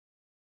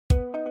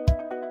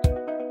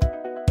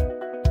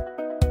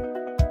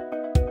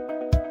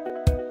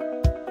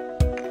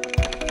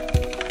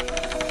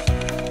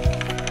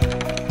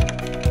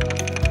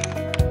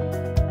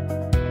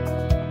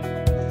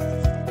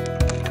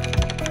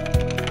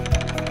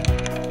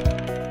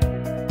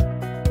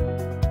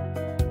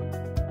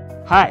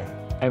Hi,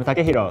 I'm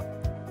Takehiro.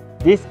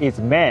 This is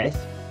Mesh,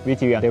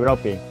 which we are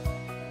developing.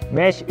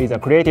 Mesh is a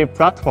creative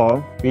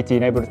platform which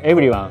enables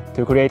everyone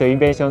to create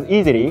inventions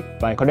easily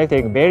by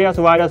connecting various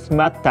wireless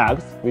smart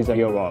tags with the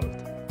real world.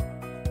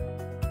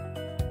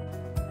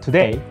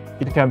 Today,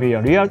 it can be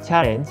a real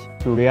challenge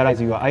to realize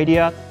your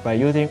idea by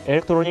using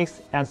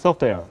electronics and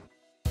software.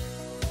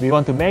 We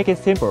want to make it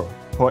simple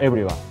for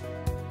everyone.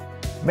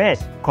 Mesh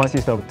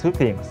consists of two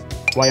things: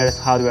 wireless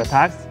hardware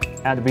tags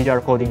and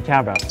visual coding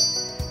canvas.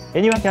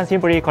 Anyone can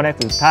simply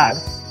connect the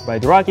tags by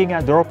dragging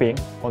and dropping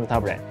on the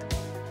tablet.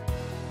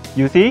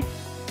 You see?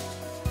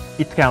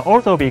 It can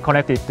also be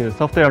connected to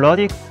software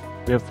logics,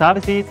 web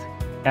services,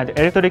 and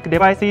electronic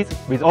devices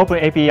with Open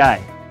API.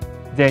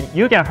 Then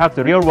you can hack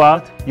the real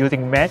world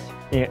using Mesh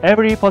in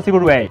every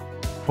possible way.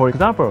 For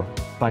example,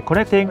 by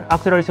connecting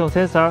acceleration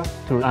sensor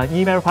to an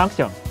email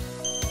function,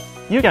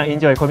 you can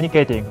enjoy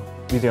communicating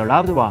with your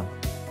loved one.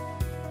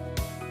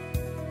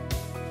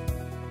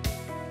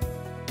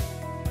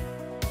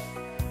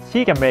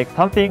 She can make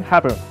something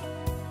happen.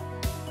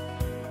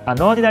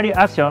 An ordinary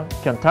action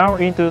can turn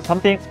into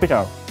something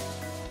special.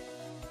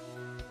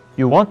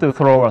 You want to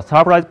throw a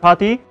surprise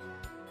party?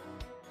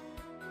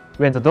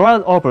 When the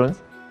door opens,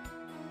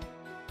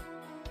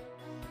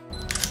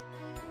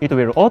 it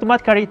will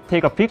automatically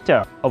take a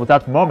picture of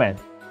that moment.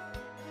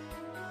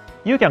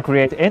 You can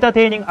create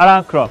entertaining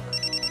alarm clock.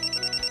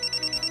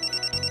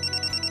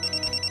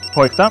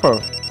 For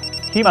example,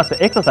 he must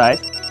exercise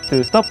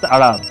to stop the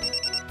alarm.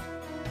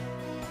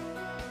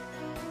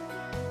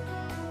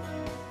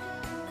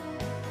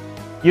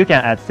 You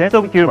can add sense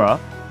of humor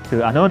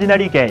to an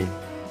ordinary game.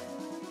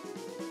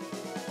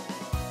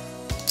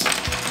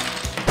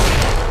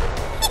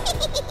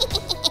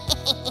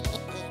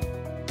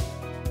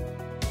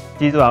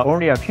 These are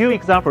only a few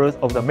examples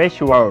of the Mesh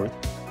world.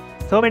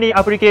 So many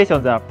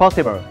applications are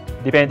possible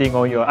depending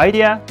on your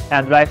idea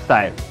and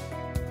lifestyle.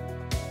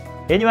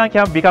 Anyone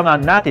can become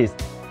an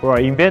artist or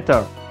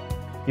inventor.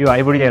 Your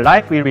everyday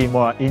life will be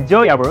more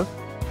enjoyable,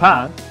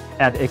 fun,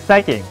 and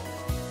exciting.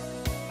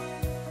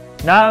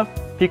 Now,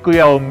 pick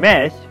your own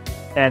mesh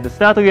and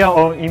start your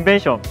own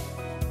invention.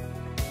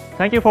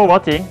 Thank you for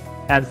watching,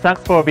 and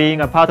thanks for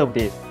being a part of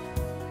this.